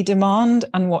can we demand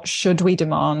and what should we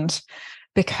demand.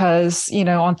 Because,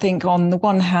 I think on the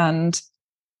one hand,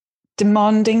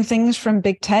 demanding things from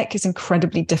big tech is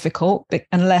incredibly difficult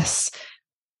unless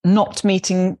not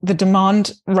meeting the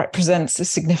demand represents a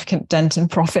significant dent in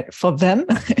profit for them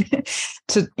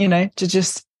to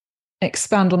just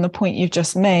expand on the point you've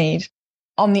just made.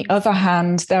 On the other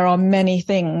hand, there are many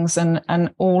things, and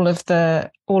all of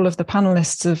the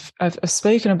panelists have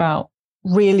spoken about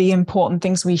really important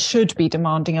things we should be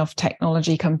demanding of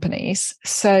technology companies.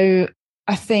 So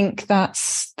I think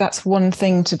that's one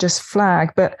thing to just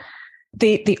flag. But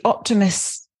the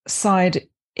optimist side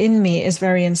in me is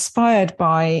very inspired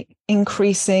by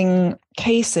increasing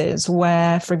cases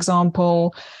where, for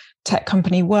example, tech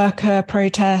company worker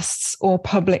protests or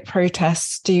public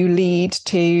protests do lead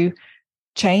to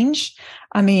change.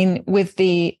 I mean, with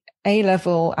the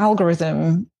A-level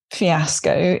algorithm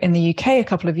fiasco in the UK a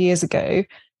couple of years ago,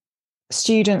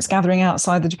 students gathering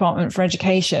outside the Department for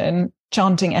Education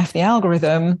chanting F the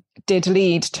algorithm did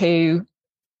lead to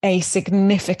a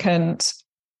significant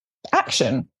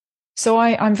action. So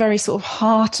I'm very sort of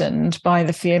heartened by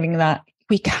the feeling that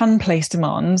we can place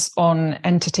demands on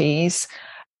entities,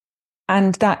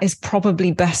 and that is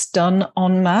probably best done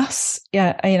en masse.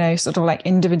 Yeah, sort of like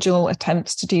individual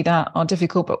attempts to do that are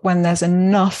difficult, but when there's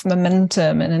enough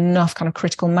momentum and enough kind of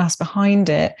critical mass behind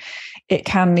it, it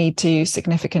can lead to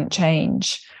significant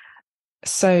change.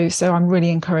 So I'm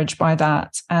really encouraged by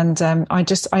that. And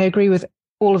I agree with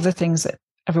all of the things that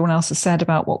everyone else has said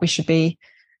about what we should be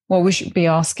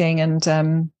asking.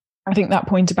 And I think that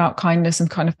point about kindness and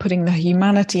kind of putting the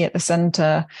humanity at the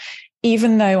center,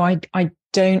 even though I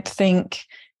don't think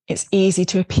it's easy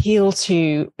to appeal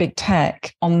to big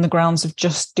tech on the grounds of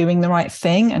just doing the right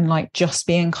thing and like just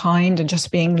being kind and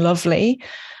just being lovely,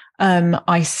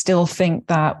 I still think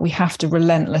that we have to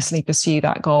relentlessly pursue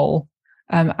that goal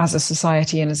as a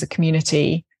society and as a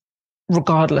community,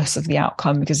 regardless of the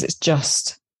outcome, because it's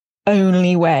just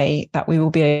only way that we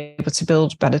will be able to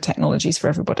build better technologies for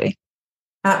everybody.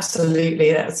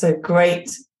 Absolutely. That's a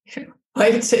great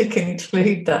way to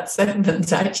conclude that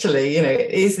sentence, actually.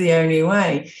 It is the only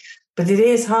way, but it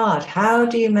is hard. How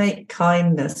do you make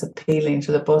kindness appealing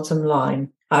to the bottom line?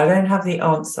 I don't have the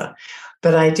answer,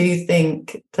 but I do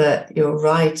think that you're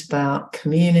right about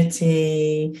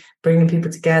community, bringing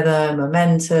people together,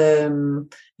 momentum,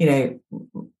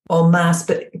 en masse,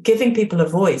 but giving people a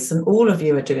voice, and all of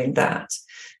you are doing that.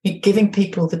 You're giving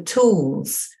people the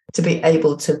tools to be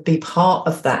able to be part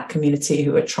of that community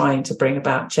who are trying to bring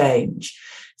about change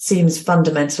seems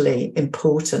fundamentally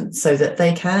important, so that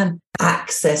they can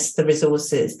access the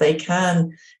resources, they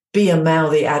can be a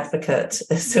mouthy advocate,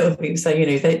 as Sylvie was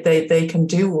saying, they can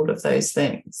do all of those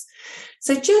things.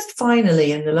 So just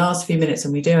finally, in the last few minutes,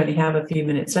 and we do only have a few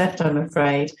minutes left, I'm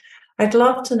afraid, I'd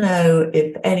love to know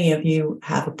if any of you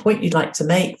have a point you'd like to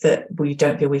make that we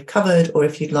don't feel we've covered, or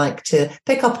if you'd like to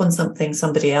pick up on something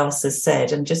somebody else has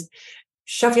said, and just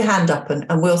shove your hand up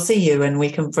and we'll see you and we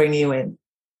can bring you in.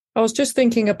 I was just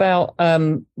thinking about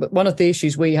one of the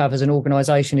issues we have as an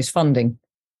organisation is funding.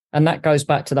 And that goes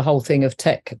back to the whole thing of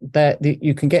tech, that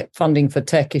you can get funding for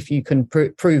tech if you can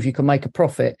prove you can make a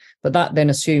profit. But that then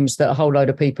assumes that a whole load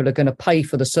of people are going to pay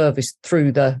for the service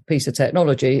through the piece of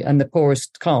technology, and the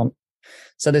poorest can't.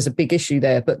 So there's a big issue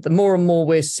there. But the more and more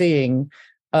we're seeing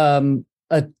a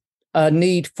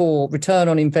need for return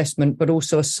on investment, but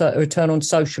also a return on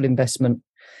social investment.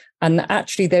 And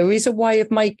actually, there is a way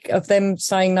of them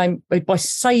saying by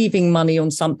saving money on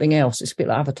something else. It's a bit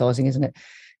like advertising, isn't it?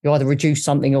 You either reduce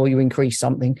something or you increase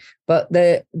something. But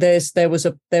there was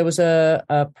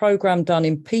a program done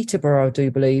in Peterborough, I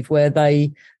do believe, where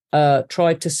they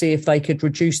tried to see if they could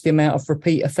reduce the amount of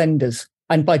repeat offenders.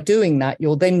 And by doing that,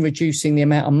 you're then reducing the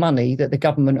amount of money that the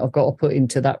government have got to put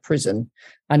into that prison.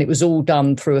 And it was all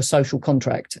done through a social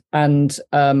contract. And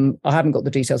I haven't got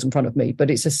the details in front of me,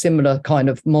 but it's a similar kind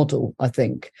of model, I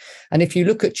think. And if you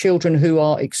look at children who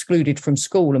are excluded from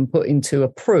school and put into a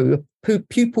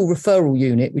pupil referral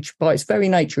unit, which by its very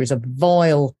nature is a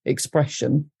vile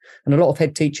expression, and a lot of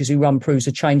head teachers who run PRUs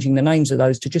are changing the names of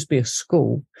those to just be a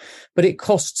school, but it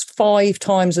costs 5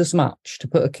 times as much to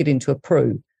put a kid into a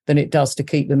PRU than it does to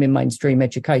keep them in mainstream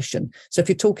education. So if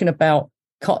you're talking about,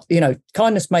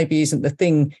 kindness maybe isn't the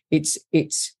thing, it's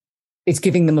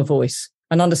giving them a voice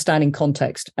and understanding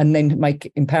context, and then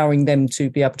empowering them to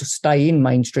be able to stay in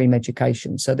mainstream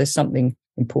education. So there's something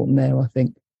important there, I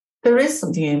think. There is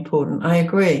something important, I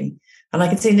agree. And I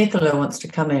can see Nicola wants to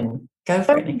come in. Go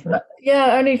for it, Nicola.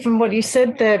 Yeah, only from what you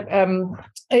said there,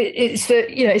 it's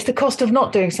the cost of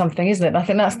not doing something, isn't it? And I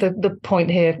think that's the point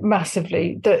here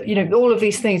massively, that, all of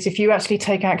these things, if you actually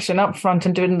take action up front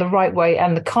and do it in the right way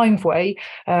and the kind way,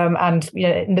 and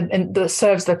that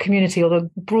serves the community or the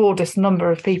broadest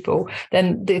number of people,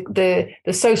 then the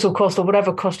social cost, or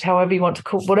whatever cost, however you want to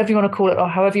call it, or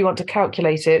however you want to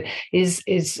calculate it, is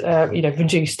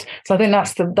reduced. So I think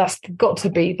that's got to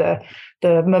be the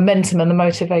momentum and the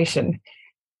motivation.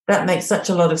 That makes such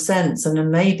a lot of sense. And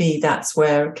then maybe that's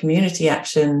where community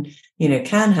action,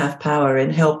 can have power in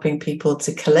helping people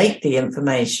to collate the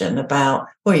information about,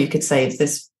 well, you could save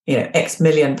this, X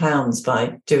million pounds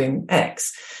by doing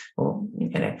X, or,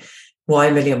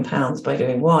 Y million pounds by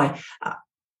doing Y.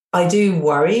 I do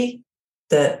worry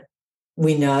that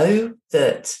we know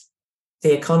that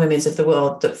the economies of the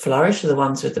world that flourish are the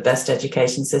ones with the best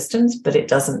education systems, but it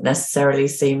doesn't necessarily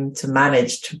seem to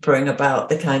manage to bring about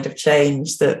the kind of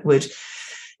change that would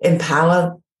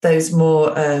empower those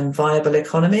more viable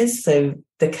economies. So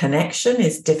the connection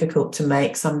is difficult to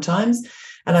make sometimes.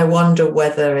 And I wonder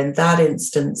whether in that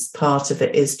instance, part of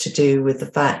it is to do with the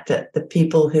fact that the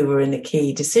people who are in the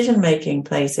key decision-making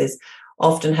places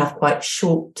often have quite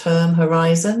short-term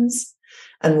horizons.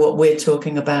 And what we're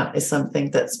talking about is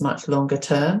something that's much longer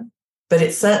term. But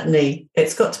it's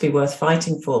got to be worth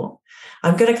fighting for.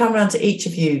 I'm going to come around to each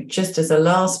of you just as a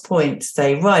last point to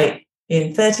say, right,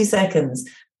 in 30 seconds,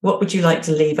 what would you like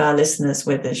to leave our listeners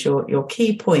with as your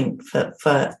key point for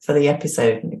the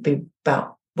episode? It'd be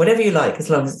about whatever you like, as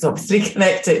long as it's obviously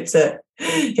connected to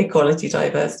equality,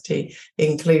 diversity,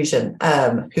 inclusion.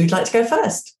 Who'd like to go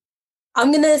first?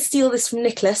 I'm going to steal this from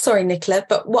Nicola. Sorry, Nicola.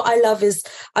 But what I love is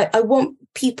I want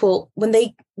people, when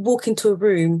they walk into a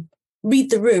room, read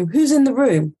the room, who's in the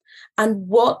room, and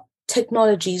what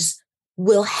technologies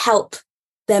will help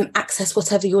them access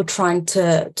whatever you're trying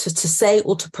to say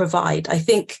or to provide. I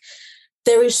think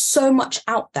there is so much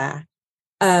out there,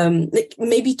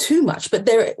 maybe too much, but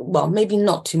maybe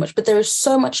not too much, but there is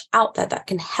so much out there that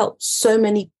can help so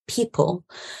many people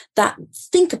that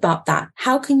think about that.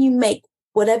 How can you make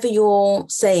whatever you're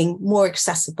saying more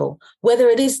accessible, whether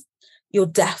it is you're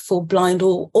deaf or blind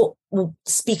or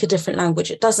speak a different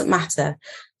language, it doesn't matter.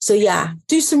 So yeah,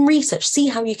 do some research, see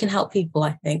how you can help people,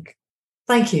 I think.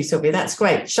 Thank you, Sylvia. That's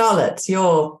great. Charlotte,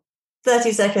 your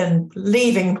 30-second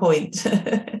leaving point.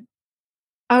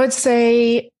 I would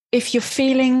say if you're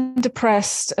feeling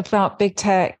depressed about big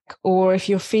tech, or if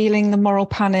you're feeling the moral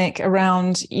panic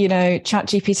around,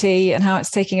 ChatGPT and how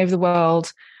it's taking over the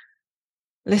world,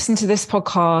 listen to this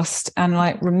podcast and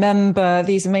remember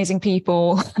these amazing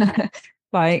people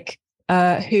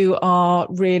who are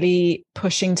really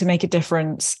pushing to make a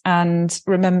difference. And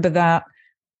remember that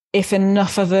if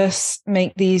enough of us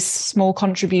make these small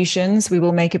contributions, we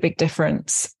will make a big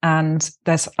difference. And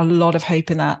there's a lot of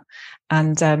hope in that.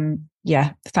 And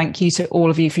thank you to all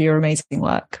of you for your amazing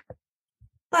work.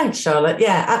 Thanks, Charlotte.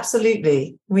 Yeah,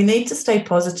 absolutely. We need to stay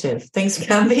positive. Things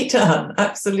can be done.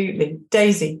 Absolutely.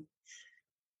 Daisy.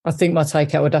 I think my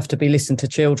takeout would have to be listen to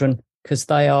children, because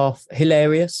they are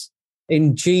hilarious,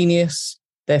 ingenious,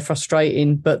 they're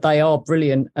frustrating, but they are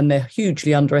brilliant and they're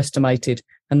hugely underestimated,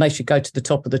 and they should go to the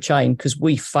top of the chain, because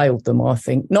we failed them, I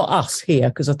think. Not us here,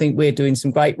 because I think we're doing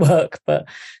some great work, but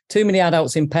too many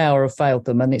adults in power have failed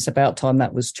them, and it's about time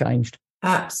that was changed.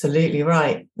 Absolutely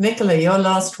right. Nicola, your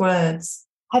last words.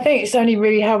 I think it's only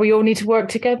really how we all need to work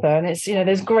together. And it's,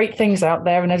 there's great things out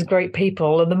there and there's great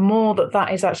people. And the more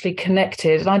that is actually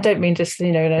connected, and I don't mean just,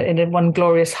 in a one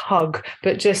glorious hug,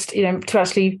 but just, to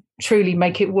actually truly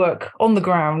make it work on the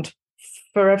ground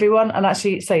for everyone, and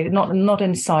actually say not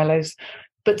in silos,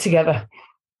 but together.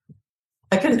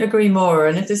 I couldn't agree more.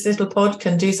 And if this little pod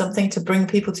can do something to bring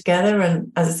people together,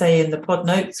 and as I say in the pod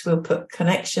notes, we'll put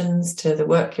connections to the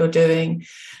work you're doing,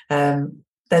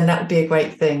 then that would be a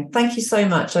great thing. Thank you so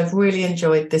much. I've really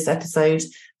enjoyed this episode.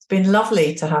 It's been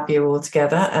lovely to have you all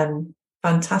together, and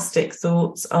fantastic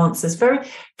thoughts, answers, very,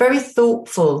 very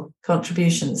thoughtful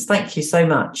contributions. Thank you so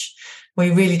much.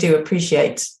 We really do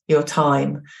appreciate your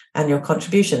time and your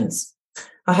contributions.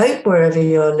 I hope wherever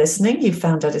you're listening, you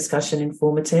found our discussion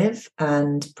informative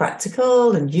and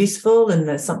practical and useful, and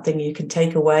there's something you can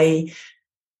take away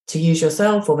to use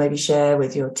yourself, or maybe share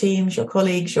with your teams, your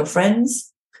colleagues, your friends.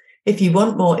 If you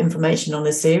want more information on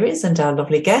the series and our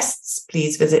lovely guests,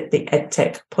 please visit the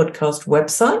Edtech Podcast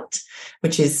website,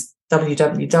 which is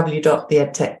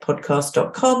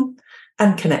www.theedtechpodcast.com,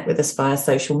 and connect with us via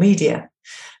social media.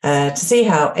 To see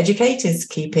how Educate is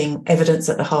keeping evidence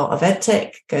at the heart of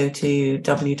EdTech, go to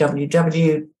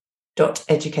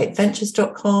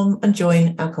www.educateventures.com and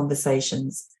join our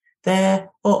conversations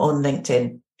there or on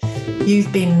LinkedIn.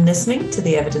 You've been listening to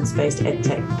the Evidence-Based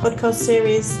EdTech podcast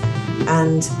series,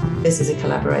 and this is a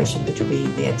collaboration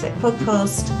between the Edtech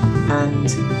Podcast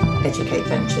and Educate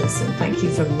Ventures. And thank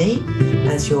you from me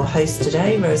as your host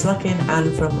today, Rose Luckin,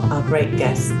 and from our great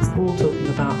guests, all talking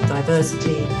about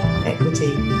diversity,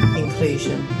 equity,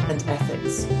 inclusion, and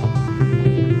ethics.